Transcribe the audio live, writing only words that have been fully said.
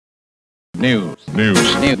News. New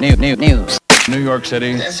York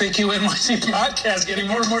City. The FAQ NYC podcast getting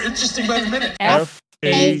more and more interesting by the minute.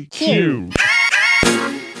 FAQ.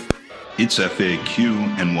 It's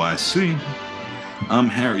FAQ NYC. I'm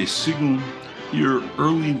Harry Siegel, your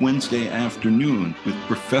early Wednesday afternoon with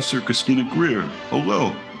Professor Christina Greer.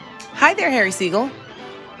 Hello. Hi there, Harry Siegel.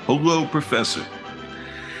 Hello, Professor.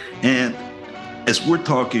 And as we're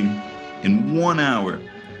talking, in 1 hour,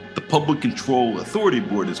 the Public Control Authority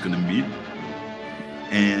Board is going to meet,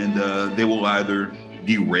 and they will either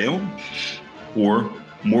derail or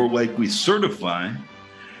more likely certify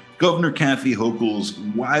Governor Kathy Hochul's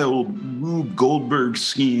wild Rube Goldberg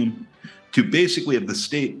scheme to basically have the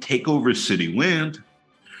state take over city land,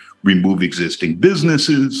 remove existing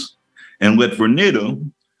businesses, and let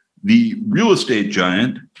Vornado, the real estate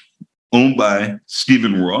giant owned by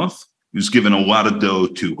Stephen Roth, who's given a lot of dough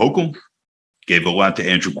to Hochul, gave a lot to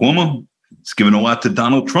Andrew Cuomo, he's given a lot to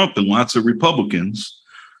Donald Trump and lots of Republicans,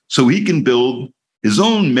 so he can build his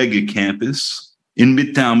own mega campus in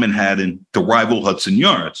Midtown Manhattan to rival Hudson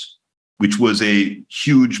Yards, which was a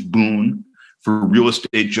huge boon for real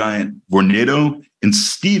estate giant Vornado and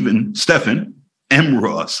Stephen M.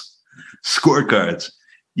 Ross. Scorecards.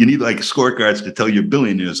 You need like scorecards to tell your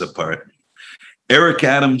billionaires apart. Eric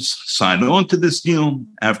Adams signed on to this deal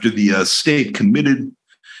after the state committed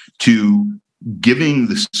to giving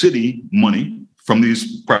the city money from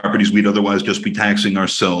these properties we'd otherwise just be taxing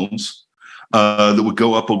ourselves that would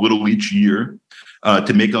go up a little each year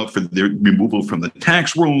to make up for their removal from the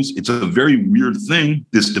tax rolls. It's a very weird thing.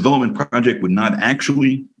 This development project would not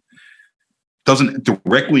actually, doesn't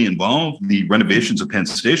directly involve the renovations of Penn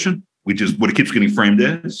Station, which is what it keeps getting framed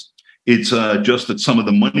as. It's just that some of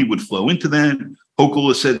the money would flow into that. Hochul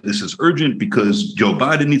has said this is urgent because Joe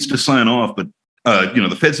Biden needs to sign off, but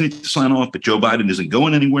the feds need to sign off, but Joe Biden isn't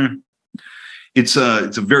going anywhere. It's a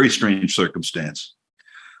very strange circumstance.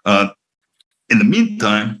 In the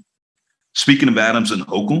meantime, speaking of Adams and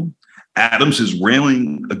Hochul, Adams is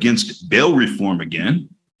railing against bail reform again.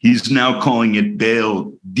 He's now calling it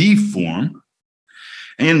bail deform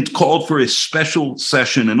and called for a special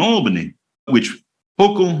session in Albany, which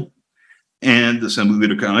Hochul and Assembly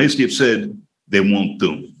Leader Carl Heastie have said they won't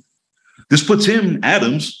do. This puts him,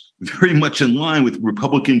 Adams, very much in line with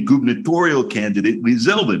Republican gubernatorial candidate Lee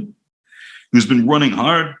Zeldin, who's been running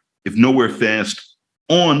hard, if nowhere fast,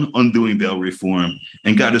 on undoing bail reform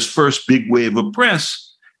and got his first big wave of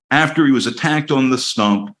press after he was attacked on the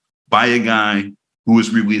stump by a guy who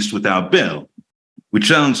was released without bail, which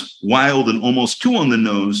sounds wild and almost too on the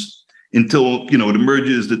nose until, it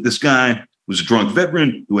emerges that this guy was a drunk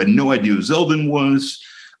veteran who had no idea who Zeldin was,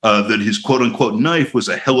 that his quote unquote knife was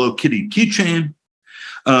a Hello Kitty keychain,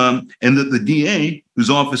 and that the DA, whose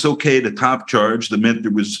office okayed a top charge that meant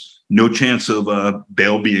there was no chance of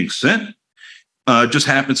bail being set, just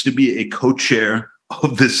happens to be a co-chair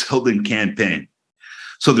of this Zeldin campaign.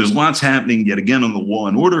 So there's lots happening yet again on the law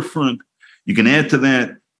and order front. You can add to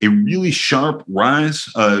that a really sharp rise,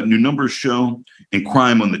 new numbers show, in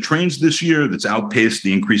crime on the trains this year that's outpaced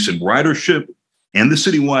the increase in ridership and the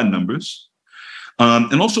citywide numbers.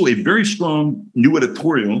 And also a very strong new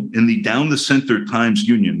editorial in the Down the Center Times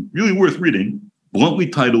Union, really worth reading, bluntly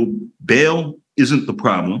titled, "Bail Isn't the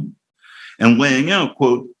Problem," and laying out,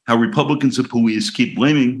 quote, how Republicans and police keep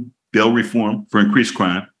blaming bail reform for increased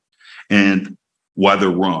crime and why they're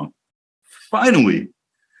wrong. Finally,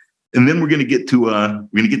 and then we're going to get to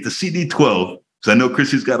CD12, because I know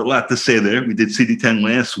Chrissy's got a lot to say there. We did CD10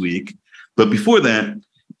 last week, but before that,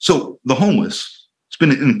 so the homeless. It's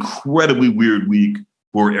been an incredibly weird week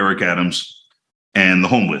for Eric Adams and the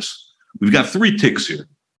homeless. We've got three ticks here.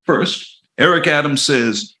 First, Eric Adams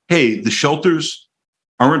says, hey, the shelters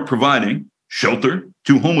aren't providing shelter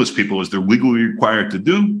to homeless people as they're legally required to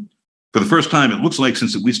do for the first time, it looks like,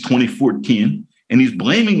 since at least 2014. And he's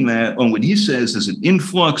blaming that on what he says is an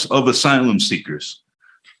influx of asylum seekers.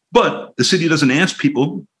 But the city doesn't ask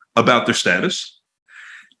people about their status.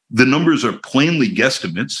 The numbers are plainly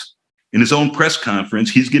guesstimates. In his own press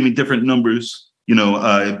conference, he's giving different numbers,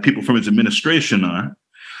 people from his administration are.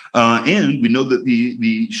 And we know that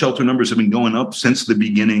the shelter numbers have been going up since the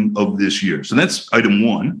beginning of this year. So that's item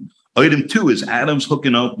one. Item two is Adams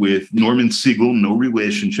hooking up with Norman Siegel, no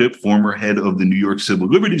relationship, former head of the New York Civil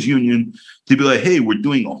Liberties Union, to be like, hey, we're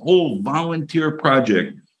doing a whole volunteer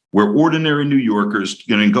project where ordinary New Yorkers are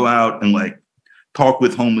going to go out and talk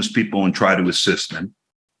with homeless people and try to assist them.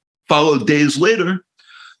 Followed days later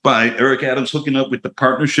by Eric Adams hooking up with the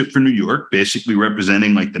Partnership for New York, basically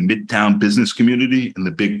representing the Midtown business community and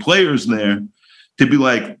the big players there, to be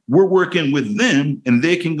like, we're working with them and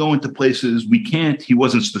they can go into places we can't. He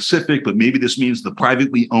wasn't specific, but maybe this means the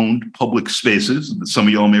privately owned public spaces that some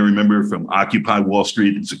of y'all may remember from Occupy Wall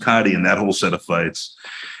Street and Zuccotti and that whole set of fights,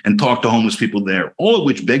 and talk to homeless people there, all of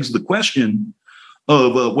which begs the question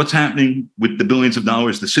of what's happening with the billions of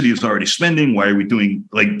dollars the city is already spending. Why are we doing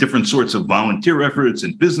like different sorts of volunteer efforts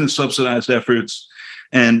and business subsidized efforts,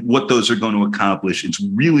 and what those are going to accomplish? It's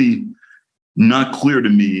really not clear to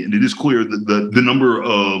me, and it is clear that the number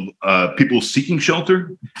of people seeking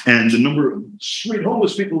shelter and the number of street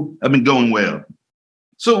homeless people have been going way up.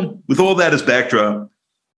 So with all that as backdrop,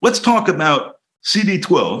 let's talk about CD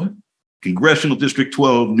 12, Congressional District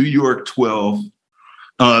 12, New York 12.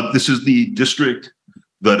 This is the district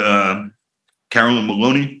that Carolyn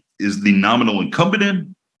Maloney is the nominal incumbent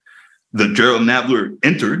in, that Jerrold Nadler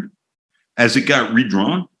entered as it got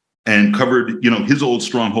redrawn and covered, his old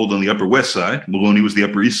stronghold on the Upper West Side. Maloney was the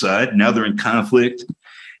Upper East Side. Now they're in conflict.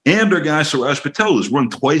 And our guy, Suraj Patel, has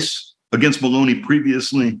run twice against Maloney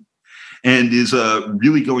previously and is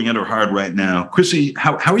really going at her hard right now. Chrissy,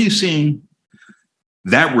 how are you seeing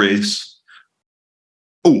that race?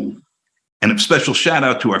 Oh, and a special shout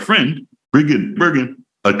out to our friend, Brigid Bergen,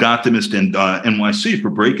 a Gothamist and NYC,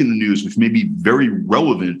 for breaking the news, which may be very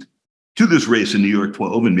relevant to this race in New York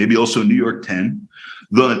 12 and maybe also New York 10.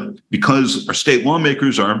 Because our state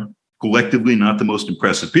lawmakers are collectively not the most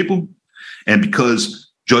impressive people, and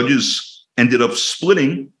because judges ended up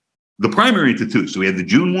splitting the primary into two. So we had the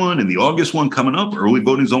June one and the August one coming up. Early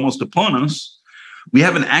voting is almost upon us. We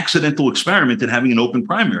have an accidental experiment in having an open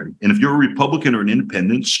primary. And if you're a Republican or an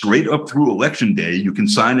independent, straight up through election day, you can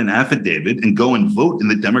sign an affidavit and go and vote in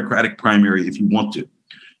the Democratic primary if you want to,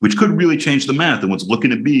 which could really change the math in what's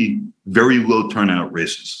looking to be very low turnout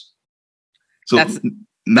races. So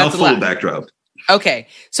now full backdrop. Okay.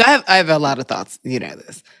 So I have a lot of thoughts,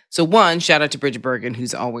 this. So one, shout out to Brigid Bergen,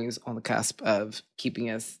 who's always on the cusp of keeping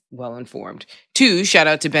us well informed. Two, shout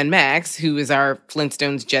out to Ben Max, who is our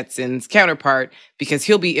Flintstones Jetsons counterpart, because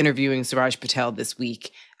he'll be interviewing Suraj Patel this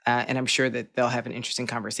week. And I'm sure that they'll have an interesting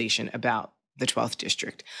conversation about the 12th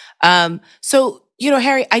district. So,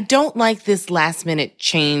 Harry, I don't like this last minute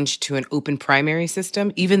change to an open primary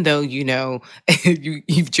system, even though,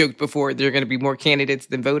 you've joked before, there are going to be more candidates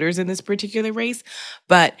than voters in this particular race.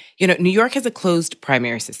 But, New York has a closed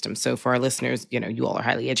primary system. So for our listeners, you all are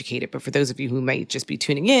highly educated. But for those of you who might just be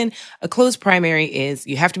tuning in, a closed primary is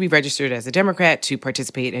you have to be registered as a Democrat to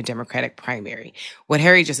participate in a Democratic primary. What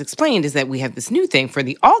Harry just explained is that we have this new thing for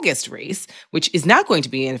the August race, which is not going to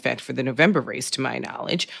be in effect for the November race, to my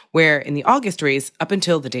knowledge, where in the August race, up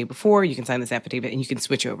until the day before, you can sign this affidavit and you can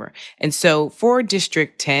switch over. And so for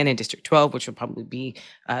District 10 and District 12, which will probably be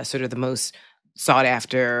sort of the most sought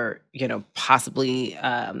after, possibly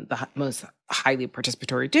the most highly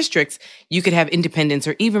participatory districts, you could have independents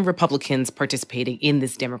or even Republicans participating in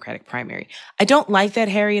this Democratic primary. I don't like that,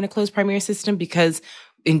 Harry, in a closed primary system, because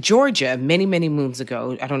in Georgia, many, many moons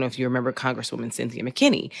ago, I don't know if you remember Congresswoman Cynthia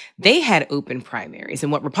McKinney, they had open primaries.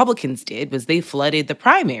 And what Republicans did was they flooded the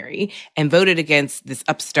primary and voted against this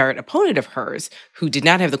upstart opponent of hers who did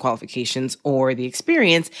not have the qualifications or the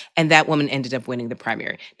experience. And that woman ended up winning the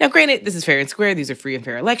primary. Now, granted, this is fair and square. These are free and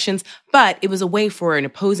fair elections. But it was a way for an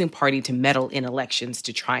opposing party to meddle in elections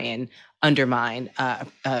to try and undermine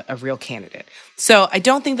a real candidate. So I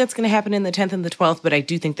don't think that's going to happen in the 10th and the 12th, but I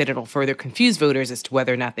do think that it'll further confuse voters as to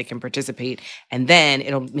whether or not they can participate, and then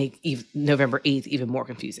it'll make November 8th even more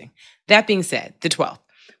confusing. That being said, the 12th,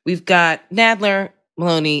 we've got Nadler,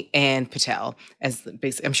 Maloney, and Patel as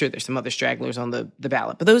basically, I'm sure there's some other stragglers on the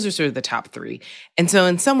ballot, but those are sort of the top three. And so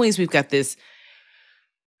in some ways, we've got this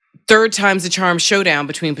third time's the charm showdown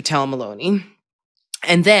between Patel and Maloney.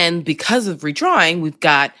 And then because of redrawing, we've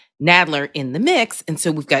got Nadler in the mix. And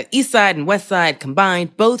so we've got East Side and West Side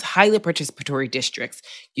combined, both highly participatory districts.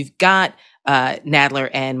 You've got Nadler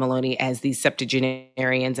and Maloney as these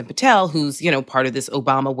septuagenarians, and Patel, who's, part of this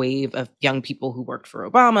Obama wave of young people who worked for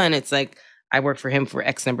Obama. And it's like, I worked for him for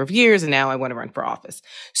X number of years, and now I want to run for office.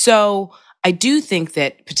 So I do think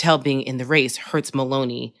that Patel being in the race hurts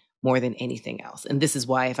Maloney more than anything else. And this is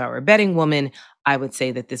why, if I were a betting woman, I would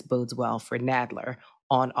say that this bodes well for Nadler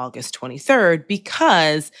on August 23rd,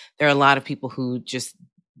 because there are a lot of people who just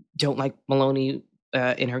don't like Maloney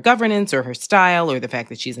in her governance or her style or the fact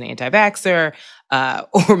that she's an anti-vaxxer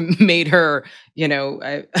or made her,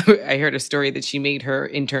 I heard a story that she made her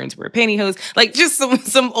interns wear pantyhose, like just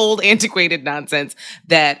some old antiquated nonsense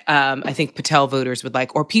that I think Patel voters would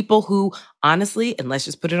like, or people who honestly, and let's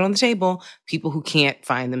just put it on the table, people who can't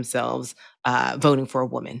find themselves voting for a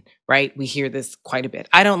woman, right? We hear this quite a bit.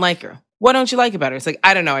 I don't like her. What don't you like about her? It's like,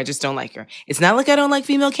 I don't know. I just don't like her. It's not like I don't like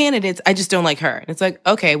female candidates. I just don't like her. And it's like,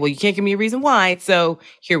 okay, well, you can't give me a reason why. So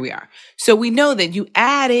here we are. So we know that you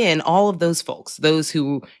add in all of those folks, those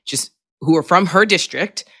who are from her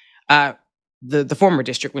district, the former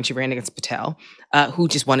district when she ran against Patel, who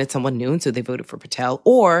just wanted someone new. And so they voted for Patel,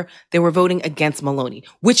 or they were voting against Maloney,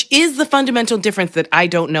 which is the fundamental difference that I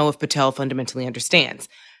don't know if Patel fundamentally understands.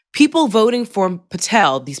 People voting for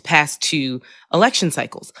Patel these past 2 election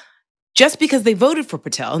cycles, just because they voted for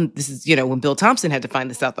Patel, and this is, when Bill Thompson had to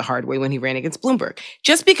find this out the hard way when he ran against Bloomberg,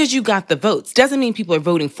 just because you got the votes doesn't mean people are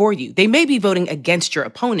voting for you. They may be voting against your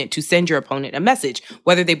opponent to send your opponent a message.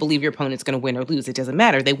 Whether they believe your opponent's going to win or lose, it doesn't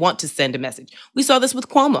matter. They want to send a message. We saw this with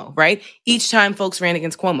Cuomo, right? Each time folks ran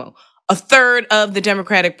against Cuomo, a third of the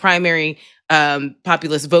Democratic primary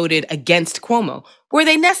populace voted against Cuomo. Were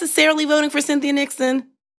they necessarily voting for Cynthia Nixon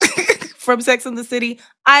from Sex and the City?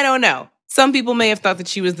 I don't know. Some people may have thought that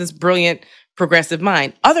she was this brilliant progressive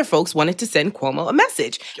mind. Other folks wanted to send Cuomo a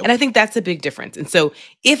message. Yep. And I think that's a big difference. And so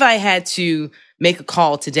if I had to make a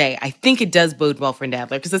call today, I think it does bode well for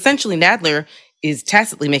Nadler, because essentially Nadler is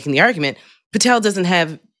tacitly making the argument Patel doesn't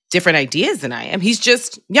have different ideas than I am. He's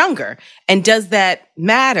just younger. And does that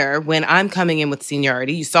matter when I'm coming in with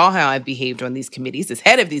seniority? You saw how I've behaved on these committees as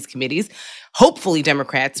head of these committees. Hopefully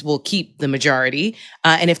Democrats will keep the majority.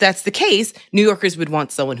 And if that's the case, New Yorkers would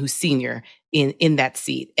want someone who's senior in that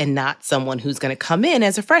seat and not someone who's going to come in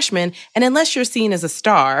as a freshman. And unless you're seen as a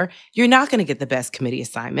star, you're not going to get the best committee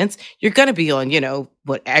assignments. You're going to be on,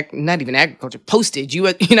 not even agriculture, postage,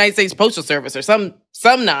 United States Postal Service or some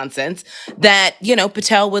nonsense that,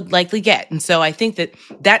 Patel would likely get. And so I think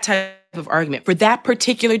that type of argument for that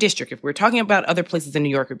particular district, if we're talking about other places in New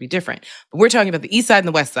York, it would be different. But we're talking about the East Side and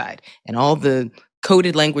the West Side and all the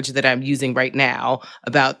coded language that I'm using right now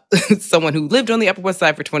about someone who lived on the Upper West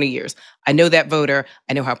Side for 20 years. I know that voter.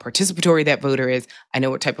 I know how participatory that voter is. I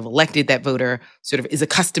know what type of elected that voter sort of is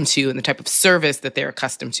accustomed to and the type of service that they're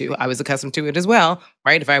accustomed to. I was accustomed to it as well,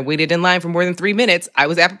 right? If I waited in line for more than 3 minutes, I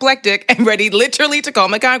was apoplectic and ready literally to call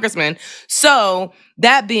my congressman. So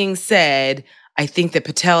that being said, I think that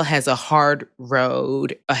Patel has a hard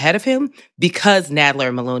road ahead of him because Nadler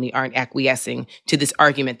and Maloney aren't acquiescing to this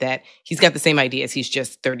argument that he's got the same ideas, he's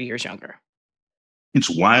just 30 years younger. It's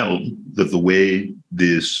wild that the way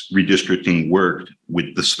this redistricting worked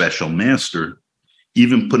with the special master,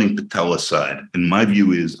 even putting Patel aside, and my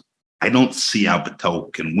view is I don't see how Patel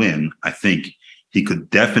can win. I think he could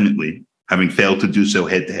definitely, having failed to do so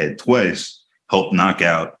head-to-head twice, help knock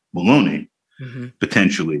out Maloney. Mm-hmm.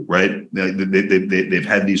 Potentially, right? They've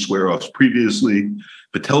had these square-offs previously.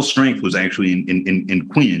 Patel's strength was actually in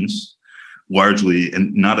Queens, largely,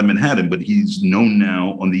 and not in Manhattan, but he's known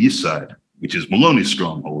now on the East Side, which is Maloney's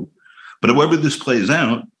stronghold. But however this plays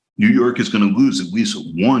out, New York is going to lose at least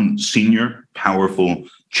one senior, powerful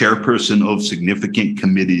chairperson of significant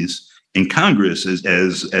committees in Congress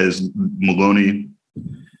as Maloney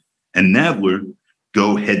and Nadler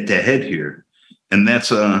go head-to-head here. And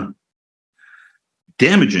that's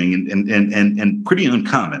damaging and pretty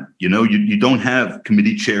uncommon. You don't have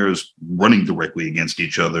committee chairs running directly against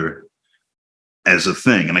each other as a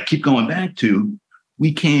thing. And I keep going back to,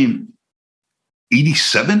 we came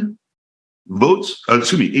 87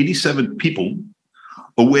 people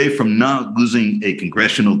away from not losing a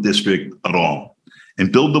congressional district at all.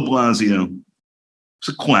 And Bill de Blasio was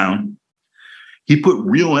a clown. He put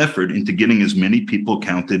real effort into getting as many people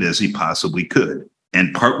counted as he possibly could.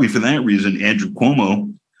 And partly for that reason, Andrew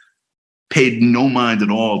Cuomo paid no mind at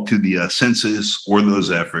all to the census or those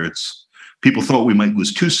efforts. People thought we might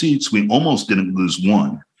lose 2 seats. We almost didn't lose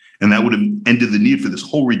 1. And that would have ended the need for this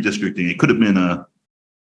whole redistricting. It could have been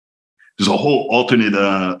there's a whole alternate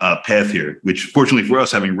path here, which fortunately for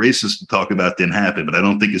us, having racists to talk about didn't happen, but I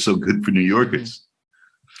don't think it's so good for New Yorkers.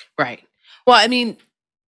 Right. Well, I mean,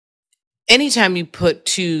 anytime you put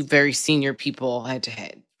 2 very senior people head to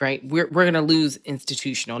head, right? We're going to lose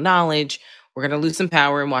institutional knowledge. We're going to lose some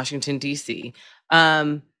power in Washington, D.C.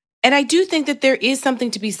 And I do think that there is something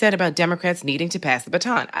to be said about Democrats needing to pass the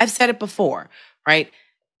baton. I've said it before, right?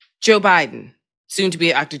 Joe Biden, soon to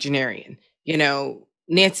be an octogenarian,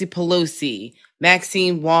 Nancy Pelosi,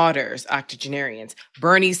 Maxine Waters, octogenarians,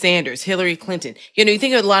 Bernie Sanders, Hillary Clinton. You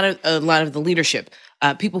think of a lot of the leadership,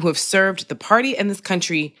 people who have served the party and this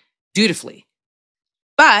country dutifully.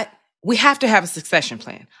 But we have to have a succession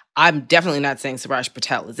plan. I'm definitely not saying Suraj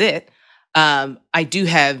Patel is it. I do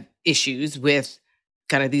have issues with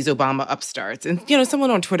kind of these Obama upstarts. And,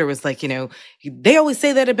 someone on Twitter was like, they always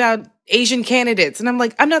say that about Asian candidates. And I'm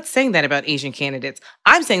like, I'm not saying that about Asian candidates.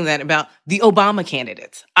 I'm saying that about the Obama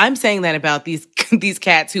candidates. I'm saying that about these these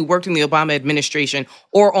cats who worked in the Obama administration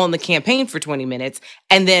or on the campaign for 20 minutes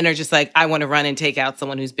and then are just like, I want to run and take out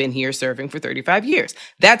someone who's been here serving for 35 years.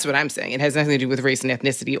 That's what I'm saying. It has nothing to do with race and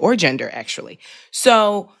ethnicity or gender, actually.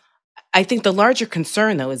 So I think the larger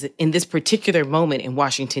concern, though, is in this particular moment in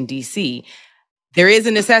Washington, D.C., there is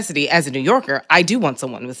a necessity. As a New Yorker, I do want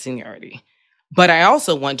someone with seniority. But I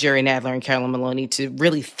also want Jerry Nadler and Carolyn Maloney to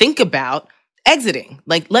really think about exiting.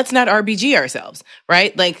 Like, let's not RBG ourselves,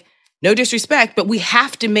 right? Like, no disrespect, but we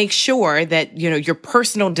have to make sure that, you know, your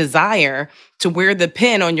personal desire to wear the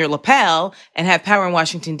pin on your lapel and have power in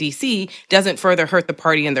Washington, D.C. doesn't further hurt the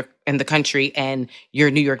party and the country and your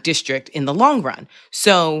New York district in the long run.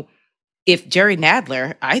 So if Jerry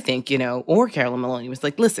Nadler, I think, you know, or Carolyn Maloney was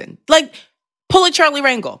like, listen, like, pull a Charlie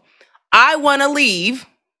Rangel. I want to leave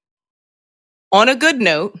on a good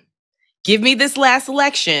note, give me this last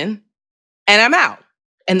election, and I'm out.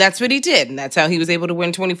 And that's what he did. And that's how he was able to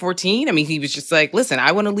win 2014. I mean, he was just like, listen,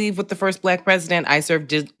 I want to leave with the first Black president. I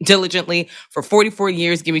served diligently for 44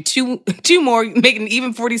 years. Give me two more, making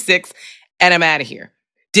even 46, and I'm out of here.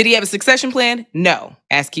 Did he have a succession plan? No.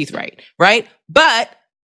 Ask Keith Wright, right? But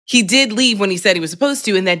he did leave when he said he was supposed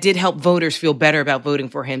to, and that did help voters feel better about voting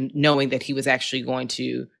for him, knowing that he was actually going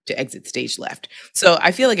to exit stage left. So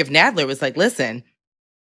I feel like if Nadler was like, listen,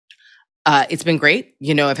 it's been great.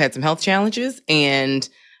 You know, I've had some health challenges, and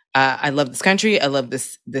I love this country. I love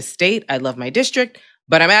this state. I love my district,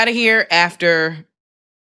 but I'm out of here after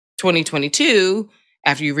 2022.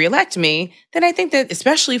 After you reelect me, then I think that,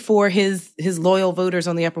 especially for his loyal voters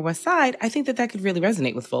on the Upper West Side, I think that could really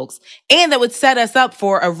resonate with folks. And that would set us up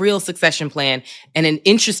for a real succession plan and an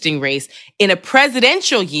interesting race in a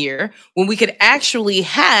presidential year when we could actually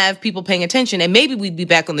have people paying attention. And maybe we'd be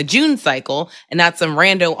back on the June cycle and not some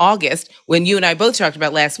rando August when you and I both talked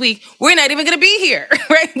about last week. We're not even going to be here,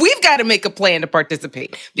 right? We've got to make a plan to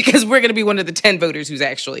participate because we're going to be one of the 10 voters who's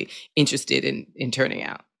actually interested in turning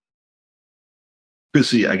out.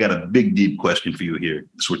 Chrissy, I got a big, deep question for you here.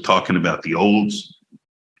 So we're talking about the olds,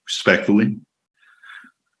 respectfully,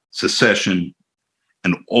 secession,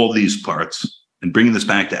 and all these parts, and bringing this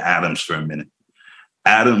back to Adams for a minute.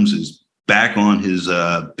 Adams is back on his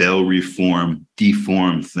bail reform,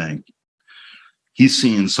 deform thing. He's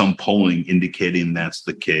seeing some polling indicating that's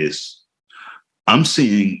the case. I'm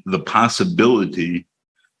seeing the possibility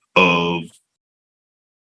of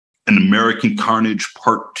an American Carnage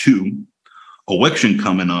Part 2 election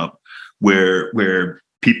coming up where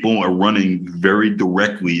people are running very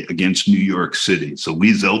directly against New York City. So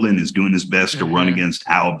Lee Zeldin is doing his best to run against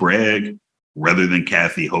Al Bragg rather than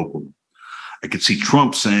Kathy Hochul. I could see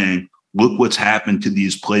Trump saying, look what's happened to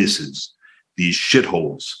these places, these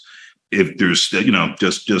shitholes. If there's, you know,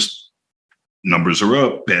 just numbers are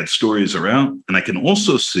up, bad stories are out. And I can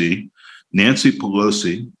also see Nancy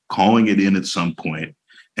Pelosi calling it in at some point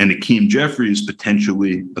and Hakeem Jeffries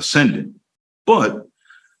potentially ascending. But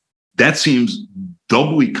that seems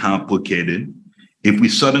doubly complicated if we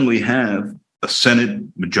suddenly have a Senate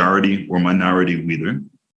majority or minority leader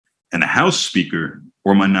and a House Speaker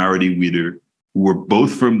or minority leader who are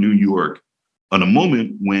both from New York at a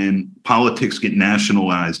moment when politics get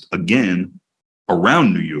nationalized again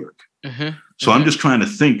around New York. So I'm just trying to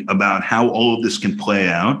think about how all of this can play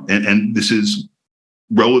out. And this is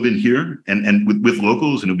relevant here and with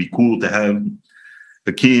locals, and it'd be cool to have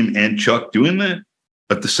Hakeem and Chuck doing that.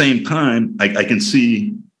 At the same time, I can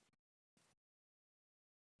see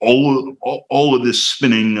all of this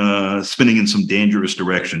spinning in some dangerous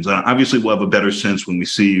directions. Obviously, we'll have a better sense when we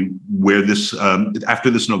see where this after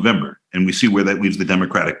this November, and we see where that leaves the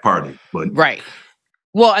Democratic Party. But right.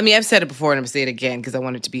 Well, I mean, I've said it before, and I'm going to say it again because I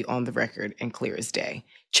want it to be on the record and clear as day.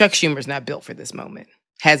 Chuck Schumer's not built for this moment.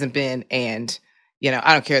 Hasn't been, and you know,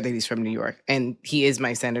 I don't care that he's from New York and he is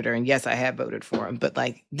my senator. And yes, I have voted for him, but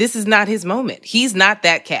like, this is not his moment. He's not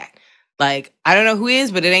that cat. Like, I don't know who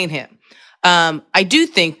is, but it ain't him. I do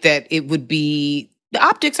think that it would be, the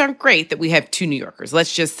optics aren't great that we have two New Yorkers.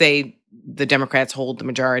 Let's just say the Democrats hold the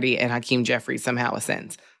majority and Hakeem Jeffries somehow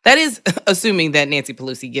ascends. That is assuming that Nancy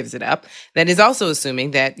Pelosi gives it up. That is also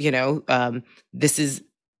assuming that, you know, this is,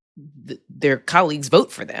 their colleagues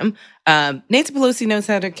vote for them. Nancy Pelosi knows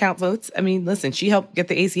how to count votes. I mean, listen, she helped get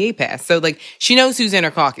the ACA passed. So like she knows who's in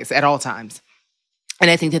her caucus at all times.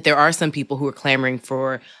 And I think that there are some people who are clamoring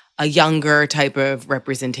for a younger type of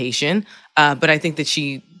representation. But I think that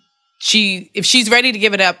she, if she's ready to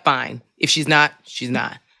give it up, fine. If she's not, she's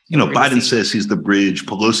not. You know, Biden says he's the bridge.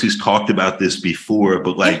 Pelosi's talked about this before,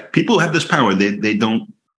 but like people have this power. They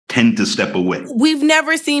don't tend to step away. We've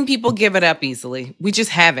never seen people give it up easily. We just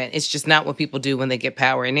haven't. It's just not what people do when they get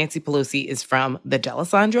power. And Nancy Pelosi is from the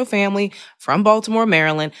D'Alessandro family, from Baltimore,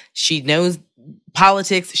 Maryland. She knows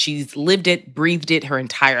politics. She's lived it, breathed it her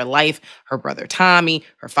entire life. Her brother Tommy,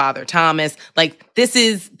 her father Thomas. Like this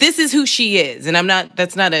is who she is. And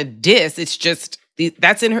that's not a diss. It's just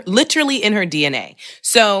that's literally in her DNA.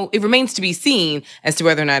 So it remains to be seen as to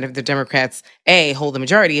whether or not if the Democrats A, hold the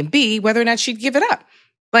majority, and B, whether or not she'd give it up.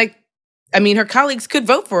 Like, I mean, her colleagues could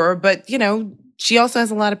vote for her, but she also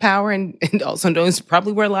has a lot of power and also knows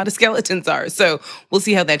probably where a lot of skeletons are. So we'll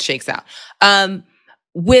see how that shakes out.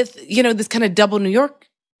 With, this kind of double New York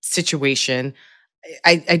situation,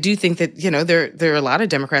 I do think that, there are a lot of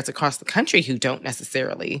Democrats across the country who don't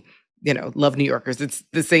necessarily, love New Yorkers. It's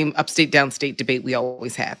the same upstate, downstate debate we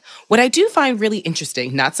always have. What I do find really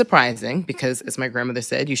interesting, not surprising, because as my grandmother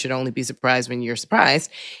said, you should only be surprised when you're surprised,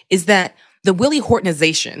 is that the Willie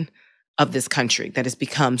Hortonization of this country that has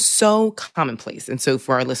become so commonplace. And so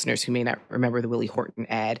for our listeners who may not remember the Willie Horton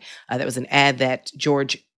ad, that was an ad that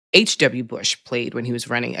George H.W. Bush played when he was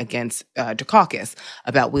running against Dukakis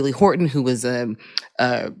about Willie Horton, who was a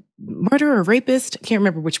murderer or rapist. I can't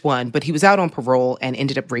remember which one, but he was out on parole and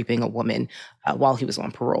ended up raping a woman while he was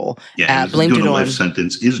on parole. Yeah, he's doing a life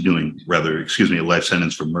sentence. A life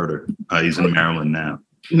sentence for murder. He's in Maryland now.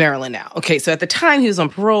 Okay, so at the time he was on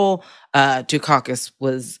parole, Dukakis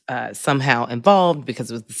was somehow involved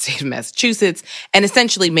because it was the state of Massachusetts and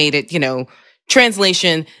essentially made it,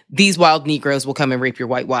 translation, these wild Negroes will come and rape your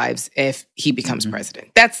white wives if he becomes president.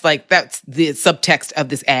 That's the subtext of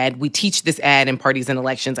this ad. We teach this ad in parties and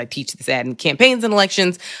elections. I teach this ad in campaigns and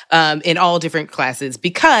elections in all different classes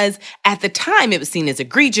because at the time it was seen as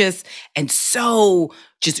egregious and so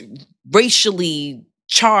just racially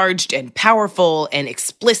charged and powerful and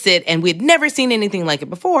explicit, and we had never seen anything like it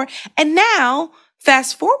before. And now,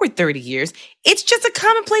 fast forward 30 years, it's just a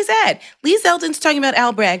commonplace ad. Lee Zeldin's talking about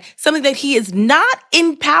Al Bragg, something that he is not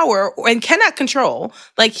in power and cannot control.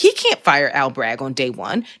 Like, he can't fire Al Bragg on day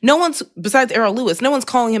one. No one's, besides Errol Lewis, no one's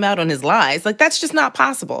calling him out on his lies. Like, that's just not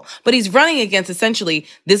possible. But he's running against, essentially,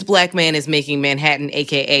 this black man is making Manhattan,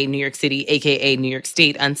 a.k.a. New York City, a.k.a. New York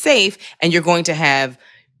State, unsafe, and you're going to have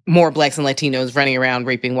more Blacks and Latinos running around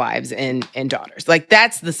raping wives and daughters. Like,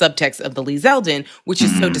 that's the subtext of the Lee Zeldin, which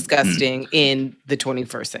is so disgusting in the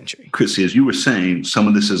 21st century. Chrissy, as you were saying, some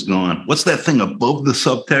of this has gone, what's that thing above the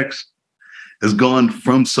subtext? Has gone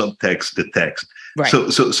from subtext to text. Right. So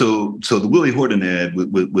the Willie Horton ad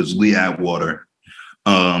was Lee Atwater.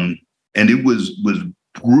 And it was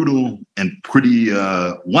brutal and pretty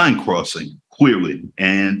line crossing, clearly.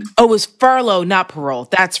 And it was furlough, not parole.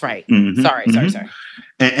 That's right. Sorry.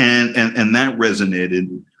 And that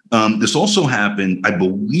resonated. This also happened, I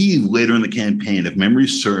believe, later in the campaign, if memory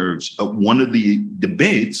serves. One of the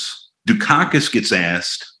debates, Dukakis gets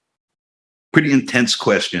asked, pretty intense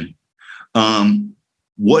question.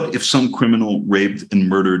 What if some criminal raped and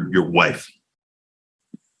murdered your wife?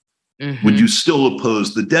 Would you still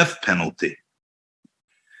oppose the death penalty?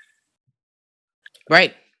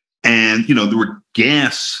 Right. And, there were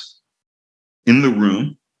gasps in the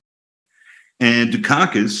room. And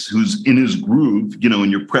Dukakis, who's in his groove,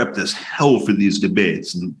 and you're prepped as hell for these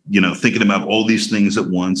debates, thinking about all these things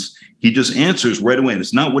at once, he just answers right away. And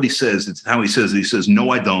it's not what he says, it's how he says it. He says,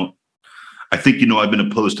 no, I don't. I think, I've been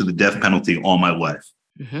opposed to the death penalty all my life.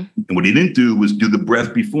 And what he didn't do was do the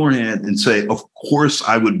breath beforehand and say, of course,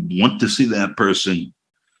 I would want to see that person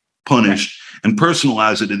punished and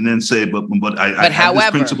personalize it and then say, but I have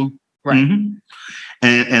this principle. Right.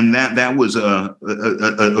 And that was a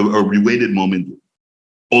related moment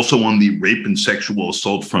also on the rape and sexual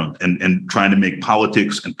assault front and trying to make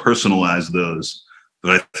politics and personalize those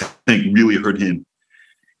that I think really hurt him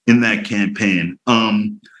in that campaign.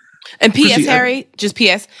 And P.S., Chrissy, Harry, just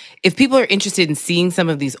P.S., if people are interested in seeing some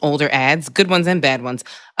of these older ads, good ones and bad ones,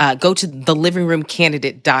 go to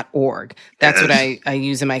thelivingroomcandidate.org. That's what I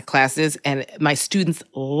use in my classes, and my students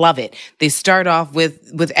love it. They start off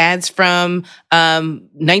with ads from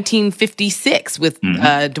 1956 with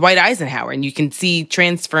Dwight Eisenhower, and you can see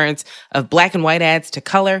transference of black and white ads to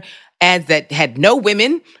color. Ads that had no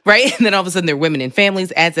women, right? And then all of a sudden they're women in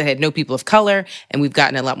families, ads that had no people of color, and we've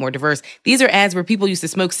gotten a lot more diverse. These are ads where people used to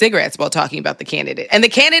smoke cigarettes while talking about the candidate. And the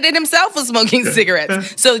candidate himself was smoking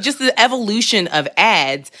cigarettes. So just the evolution of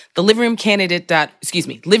ads, the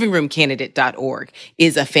livingroomcandidate.org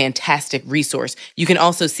is a fantastic resource. You can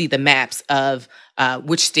also see the maps of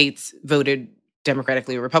which states voted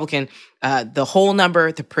Democratically or Republican, the whole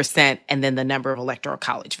number, the percent, and then the number of electoral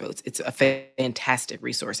college votes. It's a fantastic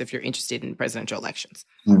resource if you're interested in presidential elections.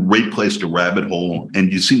 Great place to rabbit hole.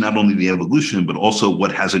 And you see not only the evolution, but also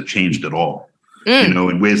what hasn't changed at all.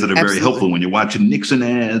 In ways that are very helpful when you're watching Nixon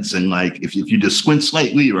ads. And like, if you just squint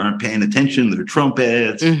slightly or aren't paying attention, they're Trump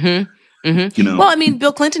ads. Mm-hmm. You know? Well, I mean,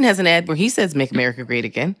 Bill Clinton has an ad where he says, "Make America Great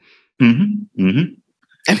Again." Mm-hmm. Mm-hmm.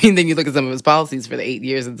 I mean, then you look at some of his policies for the 8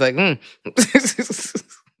 years, and it's like,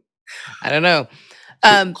 I don't know.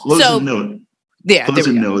 Closing note. Yeah.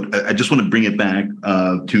 Closing note. I just want to bring it back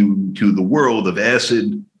to the world of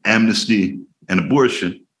acid, amnesty, and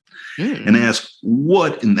abortion, and ask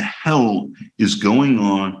what in the hell is going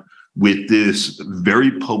on with this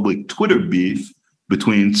very public Twitter beef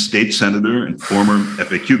between state senator and former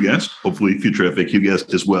FAQ guest, hopefully future FAQ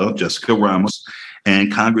guest as well, Jessica Ramos,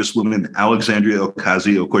 and Congresswoman Alexandria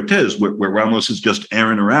Ocasio-Cortez, where Ramos is just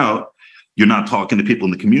airing her out. You're not talking to people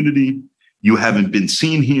in the community. You haven't been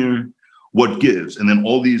seen here. What gives? And then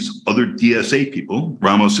all these other DSA people,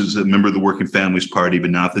 Ramos is a member of the Working Families Party, but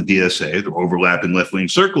not the DSA. They're overlapping left-wing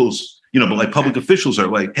circles, but like public officials are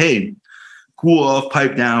like, hey, cool off,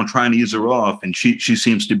 pipe down, trying to ease her off. And she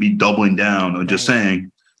seems to be doubling down on just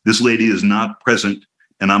saying, this lady is not present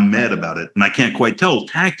and I'm mad about it. And I can't quite tell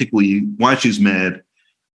tactically why she's mad.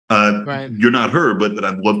 You're not her, but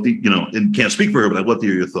I'd love to, and can't speak for her, but I'd love to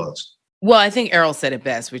hear your thoughts. Well, I think Errol said it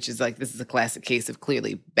best, which is like, this is a classic case of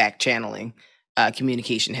clearly back channeling.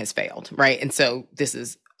 Communication has failed, right? And so this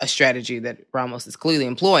is a strategy that Ramos is clearly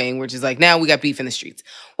employing, which is like, now we got beef in the streets.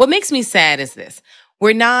 What makes me sad is this.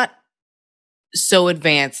 We're not so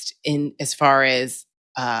advanced in as far as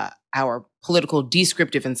our political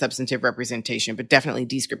descriptive and substantive representation, but definitely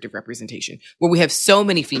descriptive representation, where we have so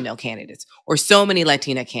many female candidates or so many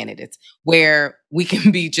Latina candidates where we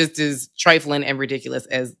can be just as trifling and ridiculous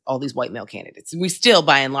as all these white male candidates. We still,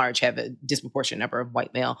 by and large, have a disproportionate number of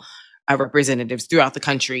white male representatives throughout the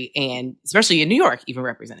country, and especially in New York, even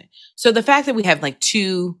represented. So the fact that we have like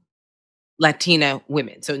 2 Latina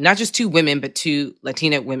women, so not just 2 women, but 2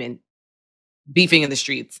 Latina women beefing in the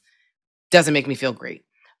streets doesn't make me feel great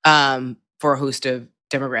for a host of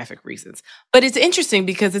demographic reasons. But it's interesting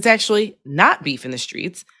because it's actually not beef in the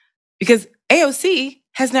streets because AOC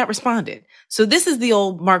has not responded. So this is the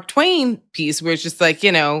old Mark Twain piece where it's just like,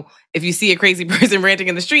 if you see a crazy person ranting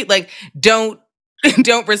in the street, like don't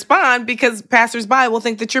respond because passersby will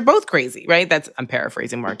think that you're both crazy, right? I'm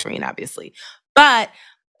paraphrasing Mark Twain, obviously. But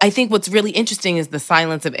I think what's really interesting is the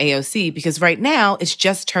silence of AOC, because right now it's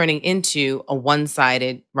just turning into a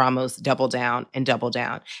one-sided Ramos double down.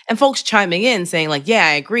 And folks chiming in saying like, yeah,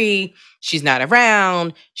 I agree. She's not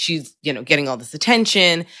around. She's, getting all this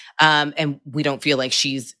attention. And we don't feel like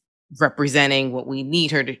she's representing what we need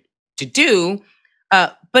her to do.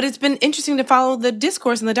 But it's been interesting to follow the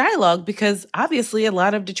discourse and the dialogue because obviously a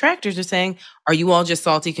lot of detractors are saying, are you all just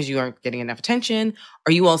salty because you aren't getting enough attention?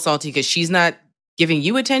 Are you all salty because she's not giving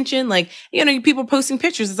you attention? Like, people posting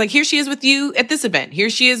pictures. It's like, here she is with you at this event. Here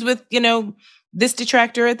she is with, this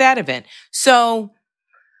detractor at that event. So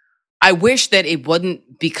I wish that it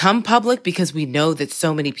wouldn't become public because we know that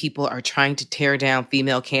so many people are trying to tear down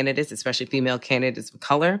female candidates, especially female candidates of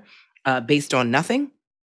color, based on nothing.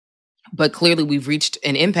 But clearly we've reached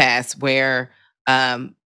an impasse where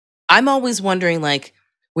I'm always wondering, like,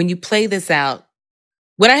 when you play this out,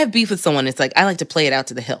 when I have beef with someone, it's like, I like to play it out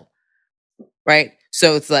to the hill, right?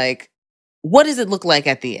 So it's like, what does it look like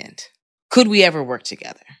at the end? Could we ever work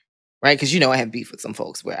together, right? Because, I have beef with some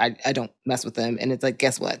folks where I don't mess with them. And it's like,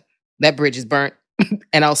 guess what? That bridge is burnt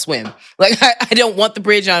and I'll swim. Like, I don't want the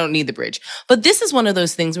bridge. I don't need the bridge. But this is one of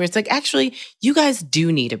those things where it's like, actually, you guys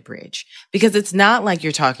do need a bridge because it's not like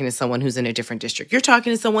you're talking to someone who's in a different district. You're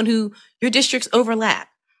talking to someone who your districts overlap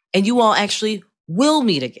and you all actually will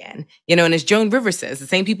meet again. And as Joan Rivers says, the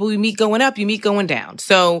same people you meet going up, you meet going down.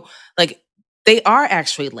 So like, they are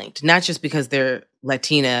actually linked, not just because they're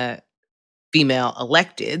Latina female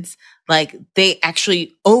electeds, like they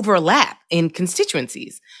actually overlap in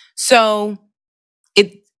constituencies. So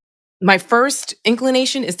my first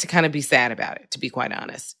inclination is to kind of be sad about it, to be quite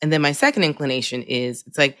honest. And then my second inclination is,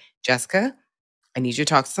 it's like, Jessica, I need you to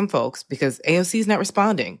talk to some folks because AOC is not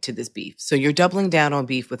responding to this beef. So you're doubling down on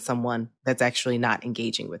beef with someone that's actually not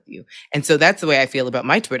engaging with you. And so that's the way I feel about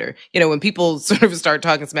my Twitter. When people sort of start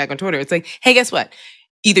talking smack on Twitter, it's like, hey, guess what?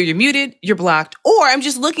 Either you're muted, you're blocked, or I'm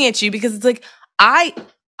just looking at you because it's like, I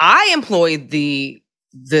employed the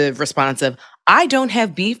response of, I don't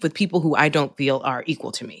have beef with people who I don't feel are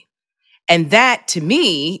equal to me. And that, to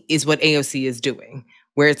me, is what AOC is doing,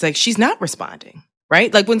 where it's like, she's not responding,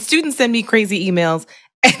 right? Like when students send me crazy emails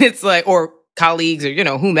and it's like, or colleagues or,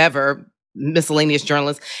 whomever, miscellaneous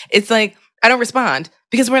journalists, it's like, I don't respond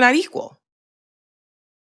because we're not equal.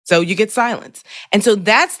 So you get silence. And so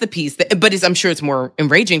that's the piece but I'm sure it's more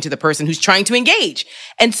enraging to the person who's trying to engage.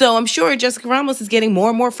 And so I'm sure Jessica Ramos is getting more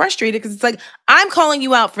and more frustrated because it's like, I'm calling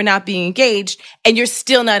you out for not being engaged and you're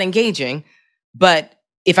still not engaging, but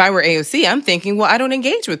if I were AOC, I'm thinking, well, I don't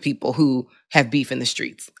engage with people who have beef in the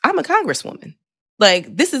streets. I'm a congresswoman.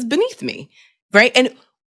 Like, this is beneath me, right? And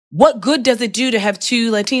what good does it do to have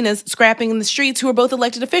two Latinas scrapping in the streets who are both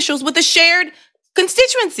elected officials with a shared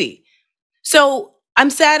constituency? So I'm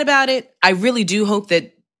sad about it. I really do hope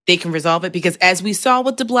that they can resolve it, because as we saw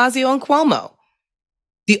with de Blasio and Cuomo,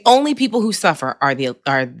 the only people who suffer are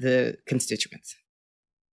the constituents.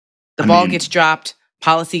 The ball gets dropped,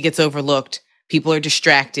 policy gets overlooked, people are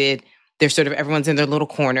distracted, everyone's in their little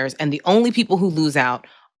corners, and the only people who lose out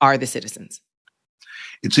are the citizens.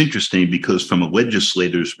 It's interesting because from a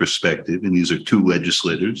legislator's perspective, and these are two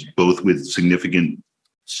legislators, both with significant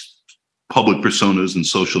public personas and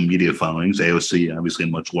social media followings, AOC, obviously a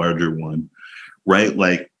much larger one, right?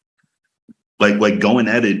 Like going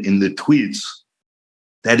at it in the tweets,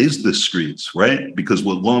 that is the streets, right? Because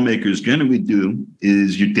what lawmakers generally do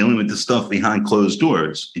is you're dealing with the stuff behind closed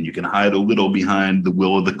doors, and you can hide a little behind the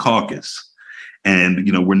will of the caucus. And,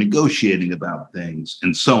 we're negotiating about things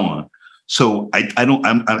and so on. So I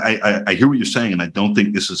hear what you're saying, and I don't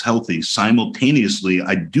think this is healthy. Simultaneously,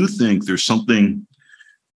 I do think there's something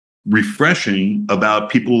refreshing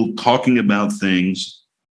about people talking about things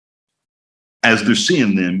as they're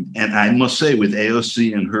seeing them. And I must say, with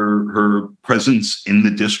AOC and her presence in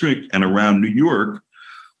the district and around New York,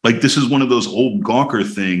 like, this is one of those old Gawker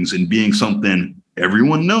things, and being something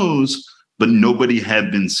everyone knows, but nobody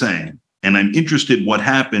had been saying. And I'm interested what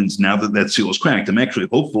happens now that seal is cracked. I'm actually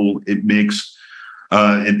hopeful it makes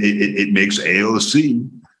AOC,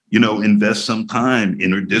 invest some time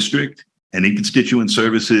in her district and in constituent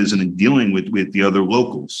services and in dealing with the other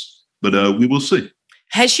locals. But we will see.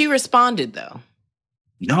 Has she responded, though?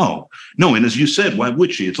 No. And as you said, why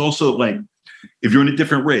would she? It's also like, if you're in a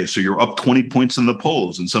different race or you're up 20 points in the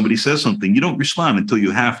polls and somebody says something, you don't respond until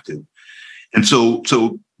you have to. And so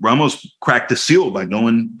Ramos cracked the seal by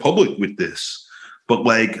going public with this. But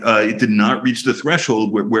it did not reach the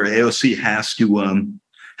threshold where AOC has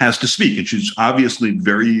to speak. And she's obviously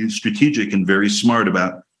very strategic and very smart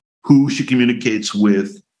about who she communicates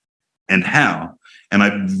with and how. And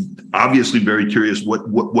I'm obviously very curious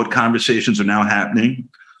what conversations are now happening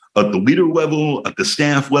at the leader level, at the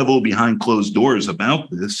staff level, behind closed doors about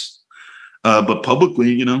this. But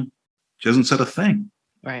publicly, she hasn't said a thing.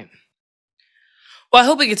 Right. Well, I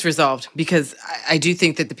hope it gets resolved, because I do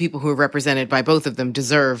think that the people who are represented by both of them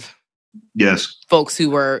deserve folks who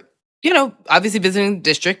were, obviously visiting the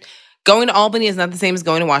district. Going to Albany is not the same as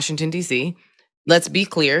going to Washington, D.C. Let's be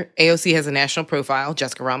clear. AOC has a national profile.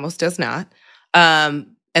 Jessica Ramos does not.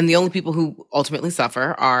 And the only people who ultimately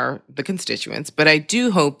suffer are the constituents. But I do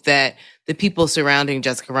hope that the people surrounding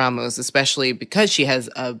Jessica Ramos, especially because she has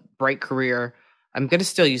a bright career, I'm going to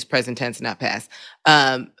still use present tense, not past,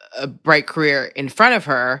 a bright career in front of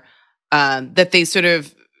her, that they sort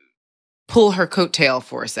of pull her coattail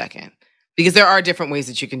for a second. Because there are different ways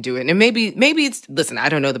that you can do it. And maybe it's, listen, I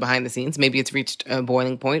don't know the behind the scenes. Maybe it's reached a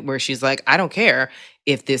boiling point where she's like, I don't care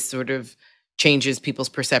if this sort of changes people's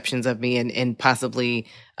perceptions of me and possibly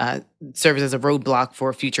serves as a roadblock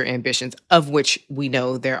for future ambitions, of which we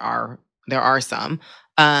know there are some.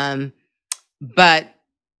 But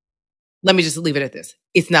let me just leave it at this.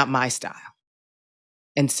 It's not my style.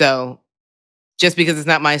 And so just because it's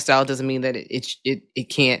not my style doesn't mean that we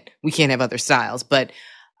can't have other styles. But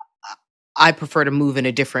I prefer to move in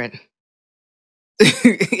a different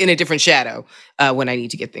shadow when I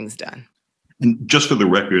need to get things done. And just for the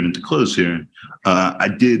record, and to close here, I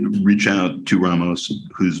did reach out to Ramos,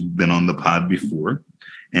 who's been on the pod before,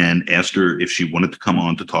 and asked her if she wanted to come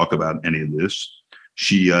on to talk about any of this.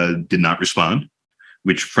 She did not respond,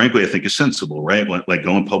 which frankly I think is sensible, right? Like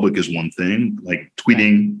going public is one thing, like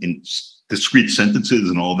tweeting in discrete sentences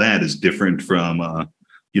and all that is different from,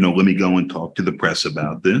 let me go and talk to the press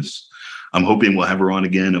about this. I'm hoping we'll have her on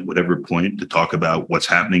again at whatever point to talk about what's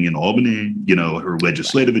happening in Albany, her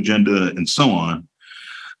legislative agenda and so on.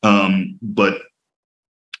 But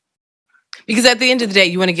because at the end of the day,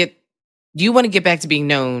 you want to get back to being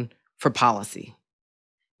known for policy,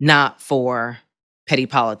 not for petty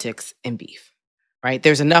politics and beef, right?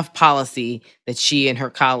 There's enough policy that she and her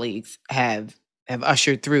colleagues have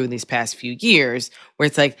ushered through in these past few years where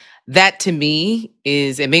it's like, that to me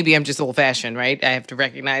is, and maybe I'm just old fashioned, right? I have to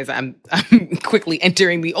recognize I'm quickly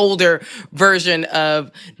entering the older version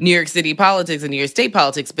of New York City politics and New York State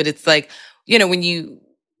politics. But it's like, when you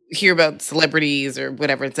hear about celebrities or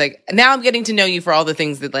whatever, it's like, now I'm getting to know you for all the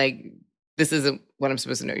things that this isn't what I'm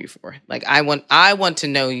supposed to know you for. Like, I want to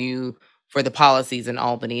know you for the policies in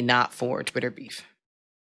Albany, not for Twitter beef.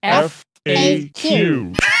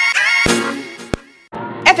 FAQ.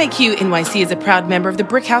 FAQ NYC is a proud member of the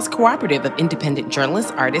Brick House Cooperative of independent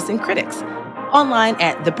journalists, artists, and critics. Online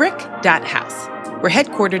at thebrick.house. We're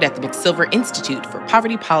headquartered at the McSilver Institute for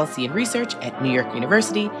Poverty Policy and Research at New York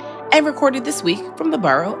University and recorded this week from the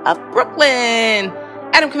borough of Brooklyn.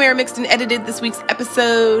 Adam Kamara mixed and edited this week's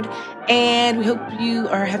episode, and we hope you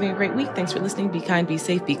are having a great week. Thanks for listening. Be kind, be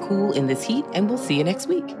safe, be cool in this heat, and we'll see you next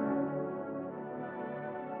week.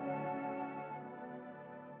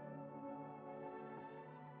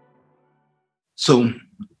 So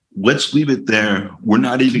let's leave it there. We're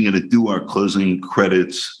not even going to do our closing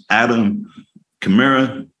credits. Adam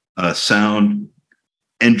Kamara, sound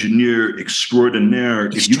engineer extraordinaire.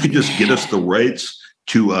 If you could just get us the rights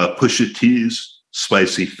to Pusha T's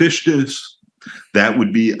Spicy Fish Dish, that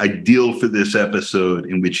would be ideal for this episode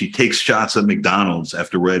in which he takes shots at McDonald's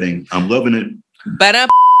after writing, "I'm loving it." But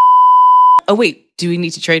oh, wait. Do we need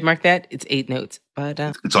to trademark that? It's 8 notes. But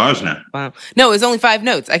it's ours now. Wow. No, it's only 5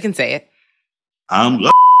 notes. I can say it.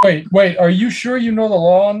 Wait. Are you sure you know the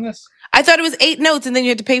law on this? I thought it was 8 notes and then you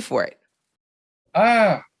had to pay for it.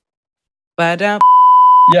 Ah. But yeah,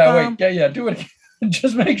 wait. Yeah. Do it again.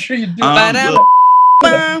 Just make sure you do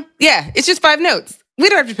it. Yeah, it's just 5 notes. We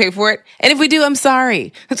don't have to pay for it. And if we do, I'm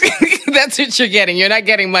sorry. That's what you're getting. You're not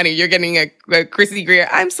getting money. You're getting a Chrissy Greer.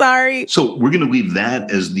 I'm sorry. So we're going to leave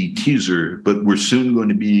that as the teaser, but we're soon going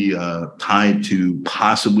to be tied to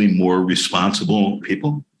possibly more responsible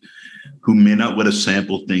people who may not let us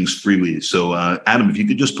sample things freely. So Adam, if you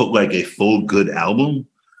could just put like a full good album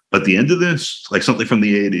at the end of this, like something from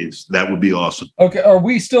the 80s, that would be awesome. Okay.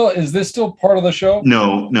 Is this still part of the show?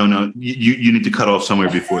 No. You need to cut off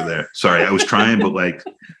somewhere before there. Sorry, I was trying, but like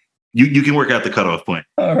you can work out the cutoff point.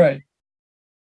 All right.